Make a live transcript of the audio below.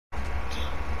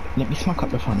Let me smack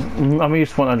up the front. I'm gonna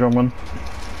use front drum one.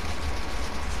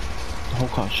 The whole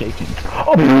car's shaking.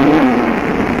 Oh.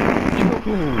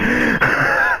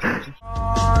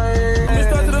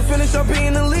 Finish up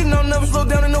being the lead, no, never slow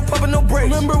down and no pumping, no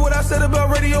brakes. Remember what I said about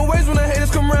radio waves when the haters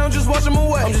come around, just watch them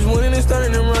away. I'm just winning and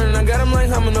starting and running. I got them like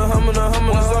humming. Once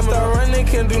I start running, they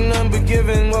can't do nothing but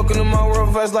giving. Welcome to my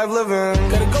world, fast life living.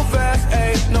 Gotta go fast,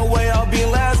 ayy. No way I'll be in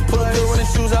last place. Still running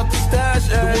shoes out the stash,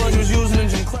 ayy. The ones who's using in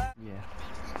gym class. Yeah,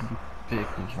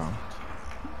 vehicle's wrong.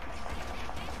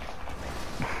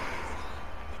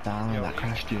 Damn, that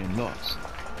crash doing lots.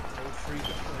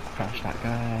 Crash that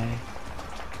guy.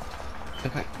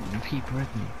 Look like people,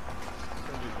 isn't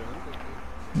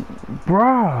he?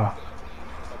 Bruh!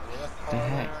 The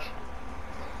heck?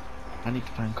 I need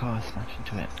to find cars, smash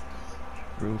into it.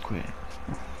 Real quick.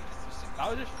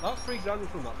 That was $3 grand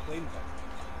from that plane back.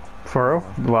 For real?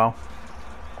 Wow.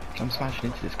 I'm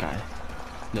smashing into this guy.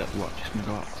 Look, what? Just gonna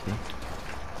go up, see?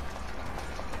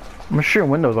 I'm shooting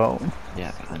windows out.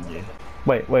 Yeah, and you.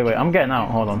 Wait, I'm getting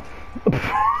out, hold on. Yeah,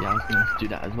 I was gonna do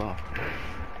that as well.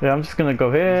 Yeah, I'm just gonna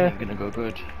go here. This ain't gonna go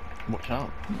good. Watch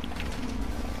out.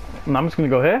 No, I'm just gonna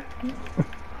go here.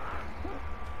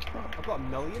 I've got $1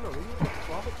 million on you.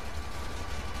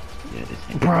 Yeah, this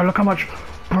ain't. Bro, look how much.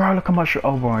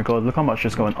 Oh my god, look how much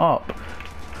is going up.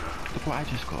 Look what I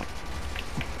just got.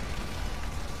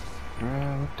 Bro,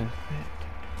 what the fuck?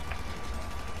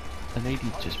 The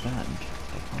lady just banned.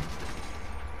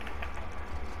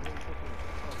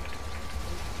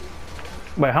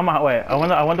 Wait, how much? Wait, I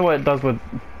wonder what it does with.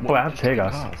 Wait, I have tear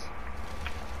gas.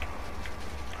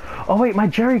 Oh wait, my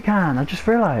jerry can. I just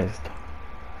realised.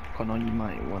 Hold on, you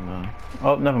might wanna.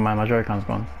 Oh, never mind. My jerry can's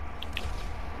gone.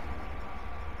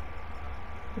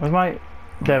 Where's my?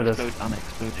 There it is.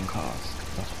 Unexploding cars.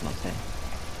 That's what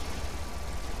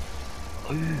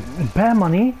I'm saying. Ooh. Bear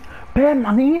money. Bear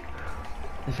money.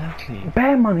 Exactly.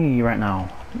 Bear money right now.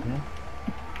 Yeah.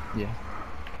 Yeah.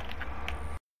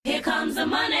 Here comes the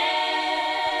money.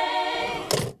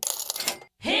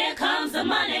 Here comes the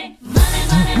money.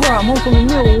 Bro, I'm also on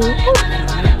the mill.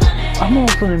 I'm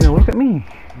also on the mill. Look at me.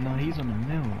 No, he's on the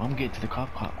mill. I'm getting to the car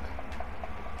park.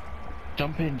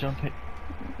 Jump in.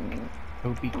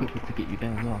 It'll be quicker to get you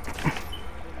there as well.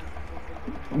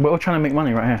 We're all trying to make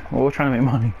money right here. We're all trying to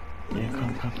make money. Yeah,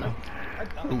 come. Go.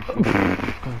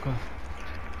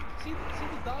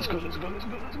 Let's go.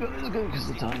 Because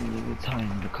the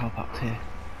time, the car park's here.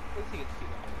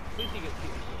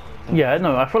 Yeah,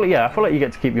 no, I feel like you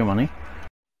get to keep your money.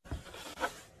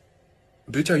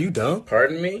 Bitch, are you dumb?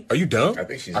 Pardon me? Are you dumb? I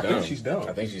think she's dumb.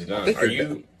 I think she's dumb. Are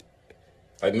you,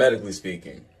 like, medically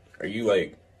speaking, are you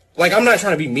like... Like, I'm not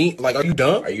trying to be mean. Like, are you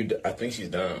dumb? I think she's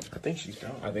dumb. I think she's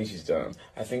dumb. I think she's dumb.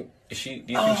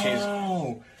 Do you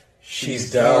think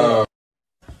she's dumb. dumb?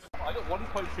 I got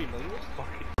 1.3 million.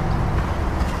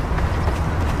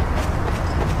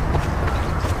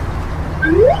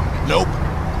 Nope.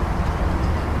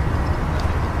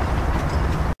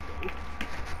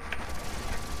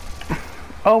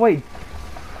 Oh wait,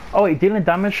 dealing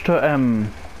damage to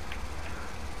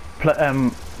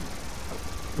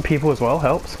people as well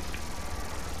helps.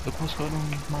 Look what's going on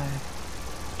with my...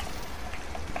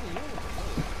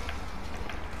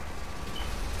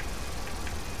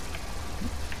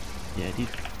 Yeah, dude.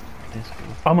 Let's go.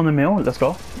 I'm on the mill. Let's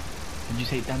go. Did you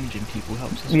say damaging people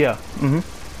helps us? Yeah.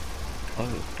 Oh.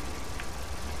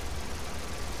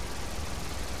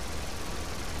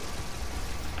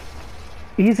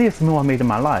 Easiest meal I made in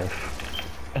my life.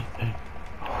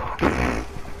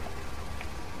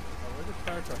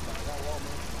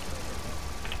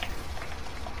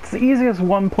 It's the easiest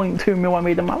 1.2 mil I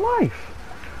made in my life.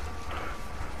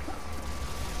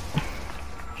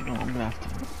 Do you know what I'm gonna have to...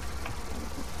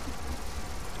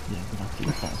 Yeah, I'm gonna have to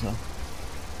use that as well.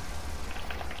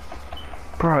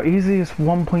 Bro, easiest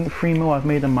 1.3 mil I've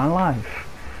made in my life.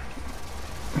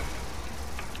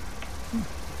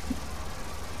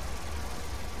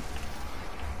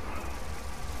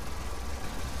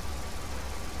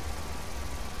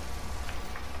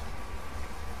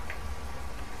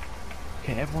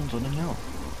 Okay, everyone's on the mill.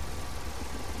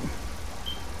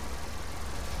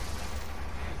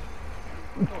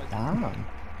 Damn. You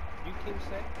came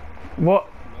second. What?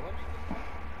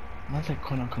 That's like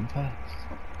Connor come first.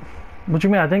 What do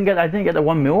you mean? I didn't get the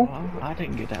 1 mil? Well, I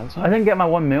didn't get that as well. I didn't get my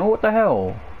 1 mil. What the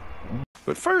hell?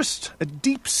 But first, a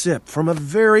deep sip from a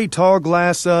very tall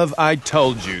glass of I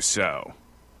told you so.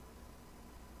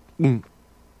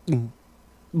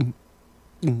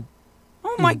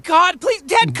 Oh my God! Please,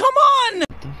 Dad, come on!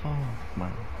 What the fuck,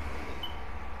 man?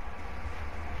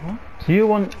 What? Do you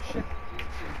want?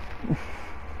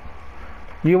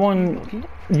 You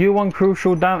won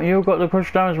crucial damage. You got the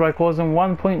crucial damage by causing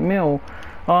 1 point mil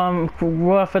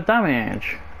worth of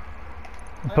damage.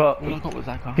 But All I got was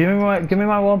that car. give me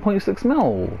my 1.6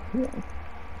 mil.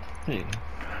 Hey,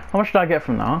 How much did I get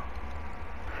from that?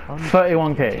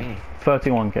 31k.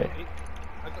 31k.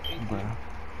 bro.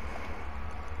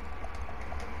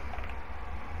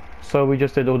 So we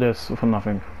just did all this for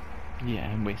nothing.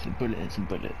 Yeah, and wasted bullets and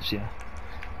bullets, yeah.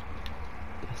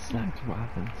 That's exactly what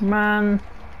happens. Man.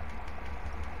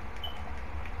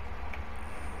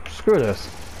 Screw this.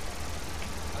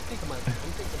 I'm taking my right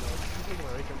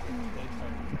jump.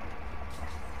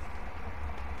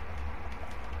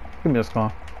 Give me this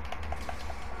car.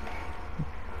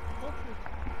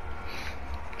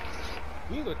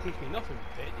 You ain't gonna teach me nothing,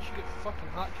 bitch. You should get fucking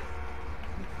hot shot.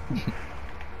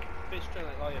 Bitch trying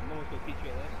like, oh yeah, no one's gonna teach me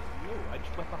a lesson. No, I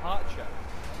just whip a hot shot.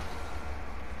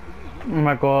 Oh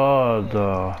my god,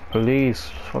 police,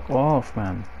 fuck off,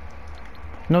 man.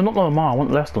 No, not Lamar, I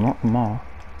want Leicester, not Lamar.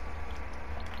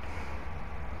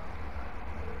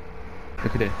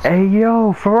 Look at this. Hey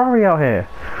yo, Ferrari out here.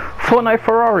 Fortnite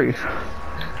Ferrari.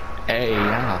 Hey,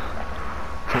 yeah.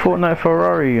 Fortnite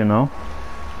Ferrari, you know.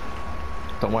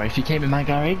 Don't worry, if you came in my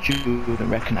garage, you wouldn't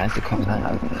recognise the car I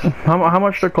have. How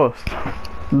much did it cost?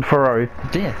 Ferrari.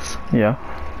 This? Yeah.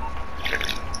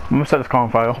 I'm gonna set this car on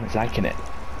fire. I was liking it.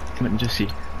 Let me just see.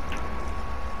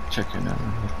 Check it out.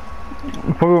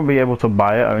 Probably won't be able to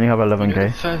buy it, I only have You know, 11k.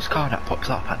 the first car that pops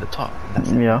up at the top.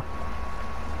 That's it. Yeah.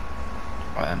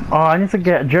 Oh, I need to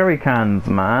get jerry cans,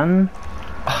 man.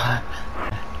 Come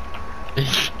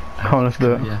on, let's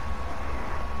do it. Yeah.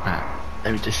 Right,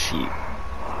 let me just see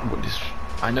what this.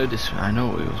 I know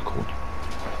what it was called.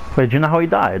 Wait, do you know how he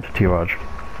died, T-Raj?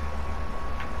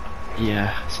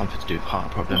 Yeah, something to do with heart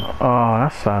problem. Oh,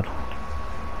 that's sad.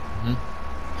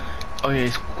 Oh yeah,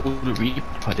 it's called a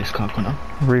Reaper, this car, Connor.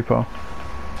 Repo.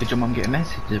 Did your mum get a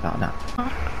message about that?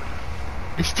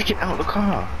 It's sticking out the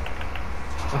car.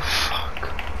 Oh fuck.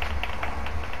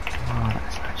 Oh,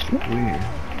 that's actually weird.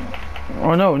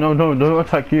 Oh no, don't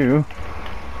attack you.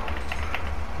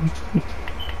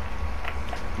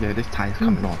 Yeah, this tire's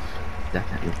coming off.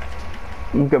 Definitely.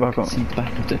 Get back on. See the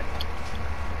back of it.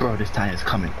 Bro, this tire's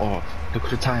coming off. Look at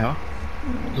the tire.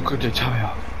 Look at the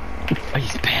tire. Oh,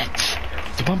 he's bitch.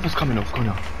 The bumper's coming off,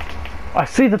 Connor. I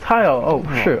see the tire. Oh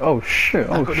shit, oh shit,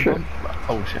 oh shit.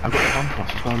 Oh shit, I got the bumper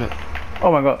off as well, look.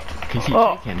 Oh my god. Can you see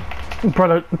Oh. it shaking?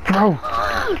 Bro. No.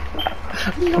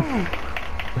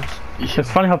 It's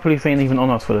funny how police ain't even on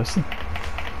us for this.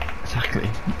 Exactly.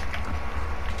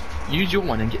 Use your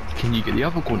one and get. Can you get the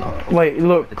other corner? Wait,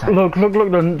 look,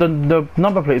 the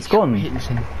number plate's gone.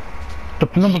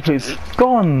 The number plate's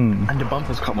gone. And the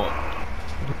bumper's come up.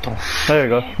 What the f. There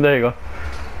you go.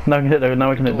 Now we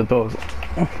can hit the doors.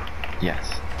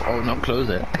 Yes. Oh, no, close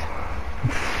it.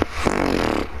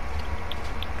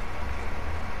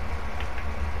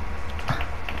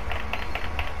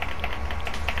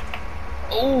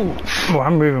 Oh! Oh,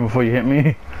 I'm moving before you hit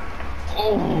me.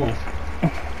 Oh!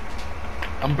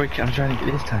 I'm trying to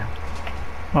get this time.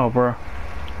 Oh, bro.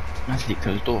 Let's leak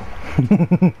close door.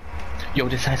 Yo,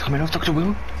 this side's coming off, Dr.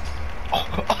 Will.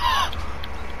 Oh.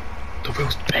 The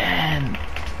wheel's bent.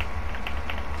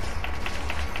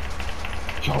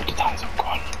 Yo, the tires are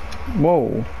gone.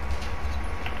 Whoa.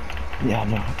 Yeah,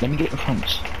 no, let me get the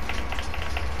fronts.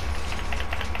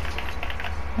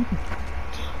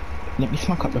 Let me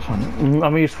smack up the front. I'm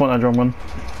gonna use Fortnite drum one.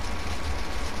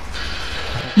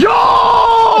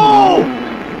 Yo!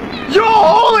 Yo,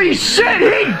 holy shit,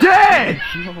 he dead!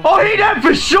 Oh, he dead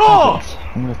for sure!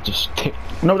 I'm gonna just kick.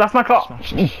 No, that's my car.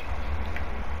 Smash this.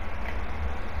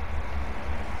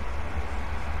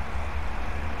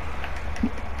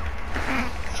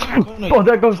 Oh,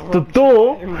 there goes the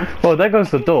door. Oh, there goes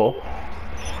the door.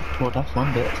 Well, that's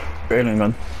one bit. Alien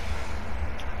gun.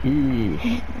 Ooh.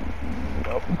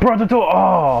 Bro, the door.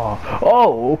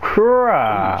 Oh,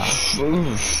 crap.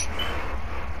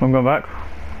 I'm going back.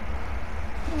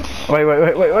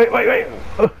 Wait.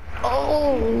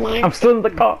 Oh my. I'm still in the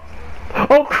car.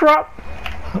 Oh, crap.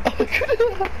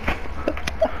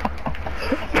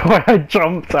 The way I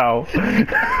jumped out.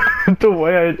 The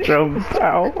way I jumped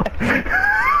out.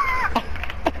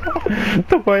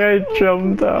 The way I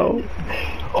jumped out.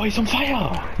 Oh, he's on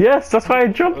fire. Yes, that's why I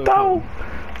jumped out.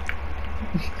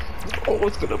 Oh,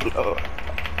 it's gonna blow.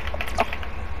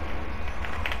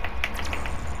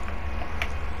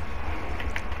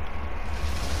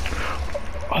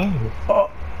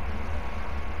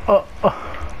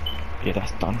 Yeah,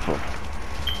 that's done for.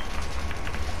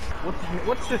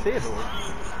 What's this here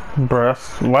though?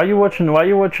 Breath. Why are you watching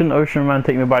Ocean Man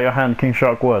Take Me By Your Hand, King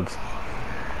Shark Words?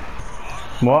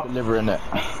 What? Delivering it.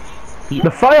 The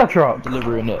fire truck!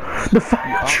 Delivering it. The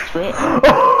fire truck!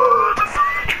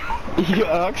 You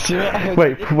asked for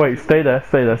it. Wait, stay there.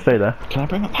 Can I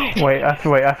bring it back? Wait,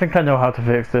 I think I know how to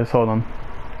fix this, hold on.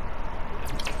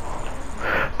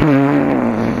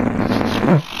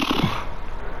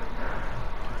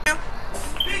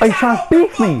 Are you trying to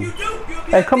beef me?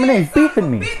 Hey, come in here, he's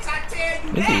beefing me.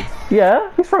 Is he?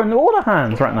 Yeah, he's throwing all the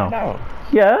hands right now. No.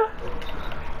 Yeah?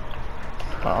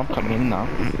 Oh, I'm coming in now.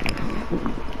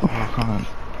 Oh, I can't.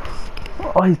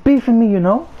 Oh, he's beefing me, you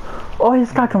know? Oh,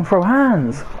 this guy can throw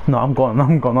hands. No, I'm gone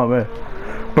up there.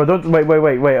 But don't, wait.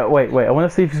 I want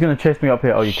to see if he's going to chase me up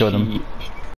here. Oh, you killed him.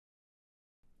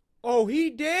 Oh, he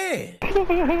dead.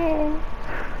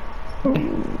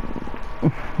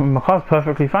 My car's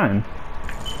perfectly fine.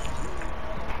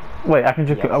 Wait, I can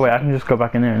just go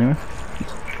back in there anyways.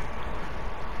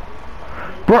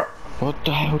 Bro! What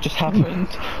the hell just happened?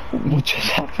 What just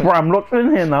happened? Bro, I'm locked in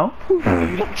here now. Yeah,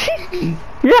 I'm locked in here.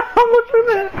 I'm locked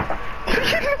in.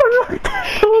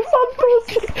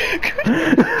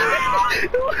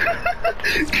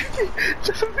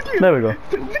 There we go.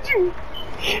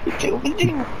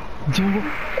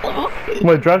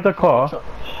 Wait, drive the car.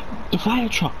 The fire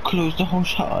truck closed the whole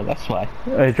shutter, that's why.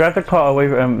 Hey, drive the car away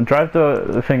from, drive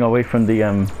the thing away from the,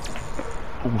 Oof.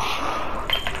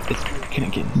 It's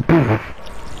connecting.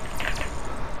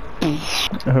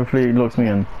 Hopefully it locks me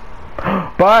in.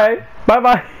 Bye!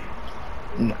 Bye!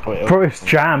 No, wait, Bro, it's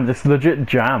jammed, it's legit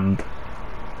jammed.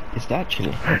 Is that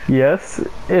actually? Yes,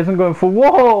 it isn't going for,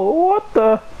 whoa, what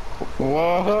the?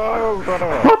 Whoa,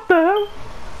 what the hell?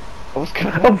 What's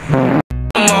going on?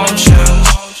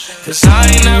 Cause I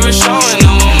ain't never showing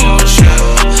no emotion.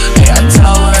 Hey, I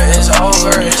tell her it's over.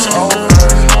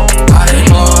 I didn't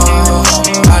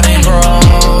grow.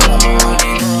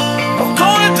 I'm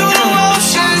going through the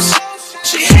motions.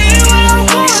 She hated when I'm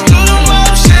going through the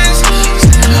motions.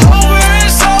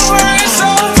 It's over.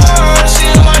 She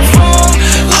on my phone,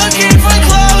 looking for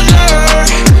closure.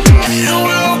 And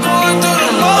we're all going through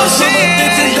the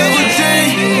motions.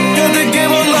 Got the game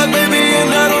on lock, baby,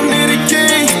 and I don't need a key.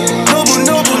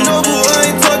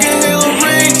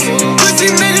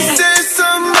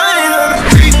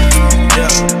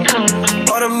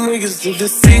 To the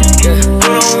sea, yeah. We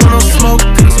don't want no smoke,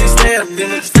 cause we stay up in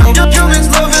the town. You bitch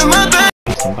loving my back.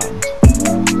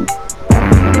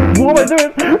 What am I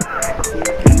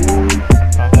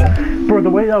doing? Bro, the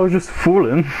way I was just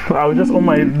falling, I was just on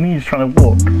my knees trying to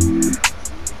walk.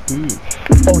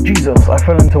 Oh Jesus, I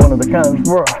fell into one of the cans,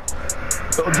 bro.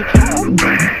 Oh, the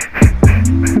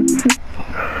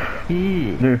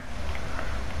can? Dude.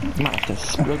 Might have to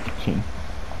spread the thing.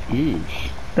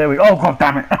 There we go. Oh god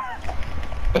damn it.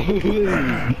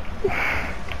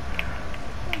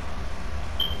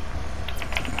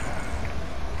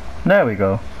 There we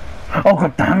go. Oh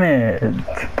god damn it!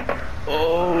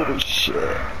 Oh shit!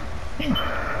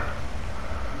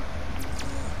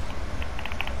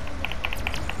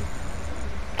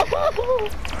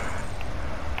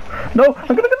 No!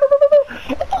 I'm gonna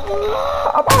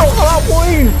I'm out,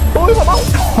 boys! Boys, I'm out!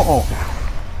 Oh.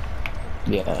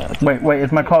 Yeah. Wait,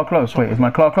 is my car close? Wait, is my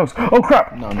car close? Oh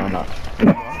crap! No.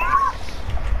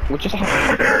 What just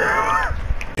happened?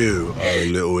 You are a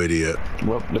little idiot.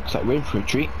 Well, looks like we're in for a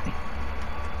treat.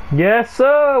 Yes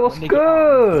sir, what's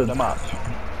good? Them up.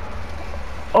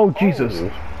 Oh Jesus.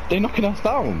 Oh, they're knocking us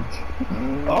down.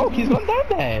 Oh, he's gone down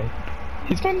there.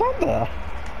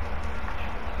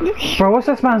 Bro, what's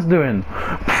this man's doing?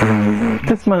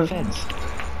 This man's...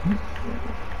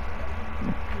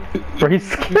 Bro, he's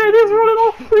scared, he's running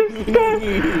off, he's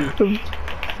scared!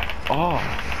 Oh.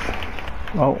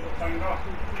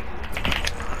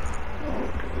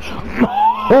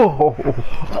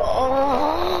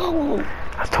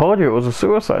 I told you it was a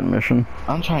suicide mission.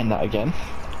 I'm trying that again.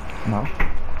 No.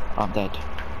 I'm dead.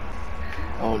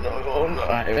 Oh no.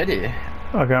 Alright, ready?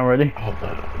 Okay, I'm ready. Oh,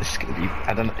 this is gonna be...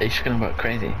 I don't know, it's gonna work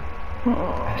crazy.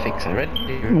 I think so, ready?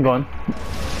 I'm gone.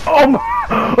 Oh my...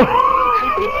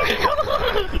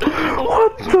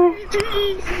 What the...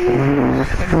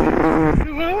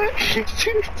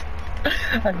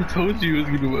 I told you it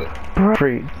was gonna work.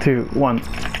 3, 2, 1.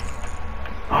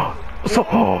 So...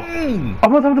 I'm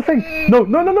not on the thing! No!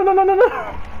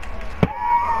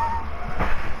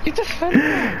 You just fell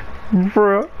down.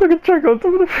 Bro, I can check on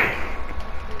top of the thing.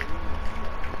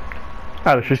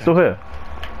 Alex, she's still here?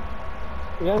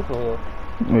 Yeah, I'm still here.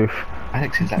 Move.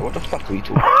 Alex is like, what the fuck are we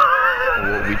talking? What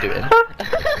are we doing?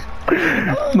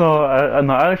 No,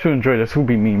 Alex will enjoy this. Will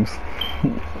be memes.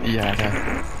 Yeah, I know.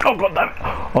 Oh god damn it!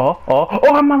 Oh,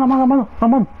 I'm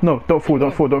on. No, don't fall.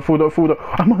 I'm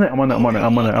on it.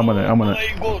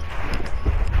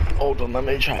 Hold on, let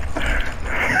me try.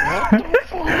 What the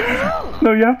fuck?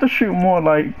 No, you have to shoot more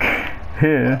like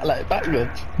here. Like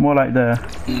backwards. More like there.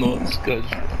 No, it's good.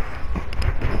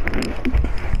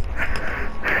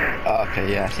 Oh,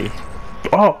 okay, yeah, I see.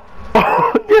 Oh!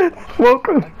 Oh, yes!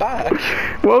 Welcome! I'm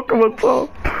back! Welcome on top!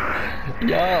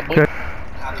 Yeah, boy. Okay.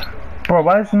 Bro,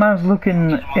 why is the man's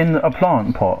looking in a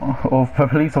plant pot? Or a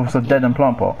police officer dead in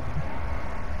plant pot?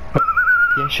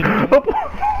 Yeah, should I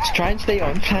just try and stay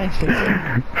on, try and stay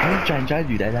on. I'm gonna try and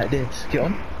drive you there like this. Get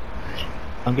on.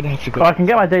 I'm gonna have to go. Oh, I can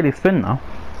get my daily spin now.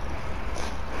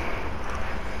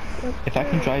 If I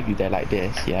can drive you there like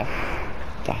this, yeah,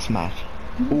 that's mad.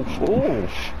 Oof,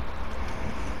 oof.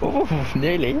 Oof,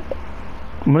 nearly.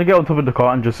 I'm gonna get on top of the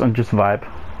car and just vibe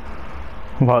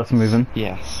while it's moving.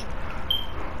 Yes.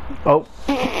 Oh.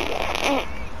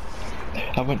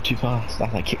 I went too fast,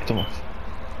 I kicked him off.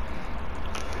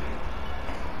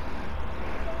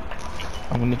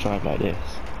 I'm gonna drive like this.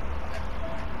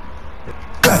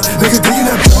 Nigga digging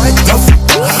that boy,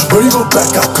 Brodie go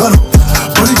back, I cut him.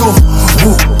 Brodie go,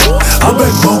 woo. I'm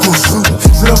back, go shoot.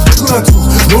 Said I'm fixing what I do.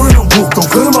 Know that I'm woo.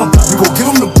 Don't cut him out, we gon' give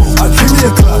him the boot. I give me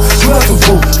a clock, shoot out the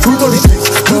boot.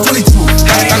 236, 222.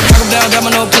 I come down, got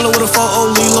my no pillow with a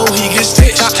 4-0 Lilo, he gets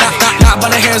stitched. Not by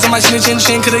the hairs on my chin,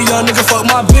 cause a young nigga fuck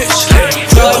my bitch.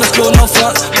 Fell in the school, no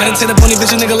fronts. Better take the pony,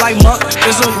 bitch, a nigga like Monk.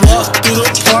 It's a walk through the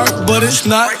park, but it's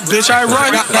not, bitch, I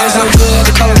run. That's so good, had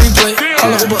to call a replay.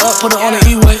 Call her Uber up, put her on the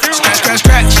E-way.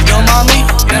 Scratch, don't mind me.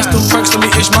 That's them perks, let me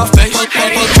itch my face.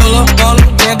 Pull up, ball up,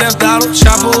 grand theft auto,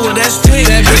 chopper with that stick.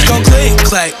 That bitch gon' click,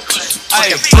 clack.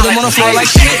 Ay, put him on the floor like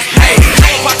shit. Hey,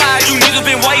 you niggas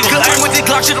been waiting. Good bring with the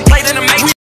Glock, should've played in the make.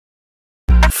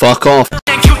 Fuck off.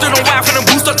 Killed in a while, finna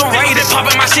boost up the rate.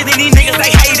 Poppin' my shit and these niggas,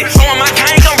 they hate it. On my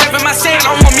gang, I'm rapping my set.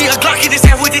 I want me a Glock, hit his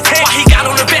head with the tech. He got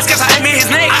on the vest, cause I aim in his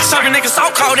neck. I serve a nigga so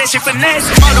cold, that shit finesse.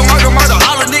 Murder,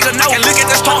 all a nigga know. And look at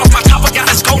the stars, my choppa got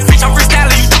a scope. Bitch, I'm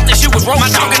freestyling, you thought that shit was wrong. My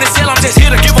dog in the cell, I'm just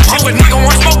here to give a pump. If nigga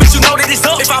want smoke, bitch, you know that it's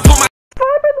up. If I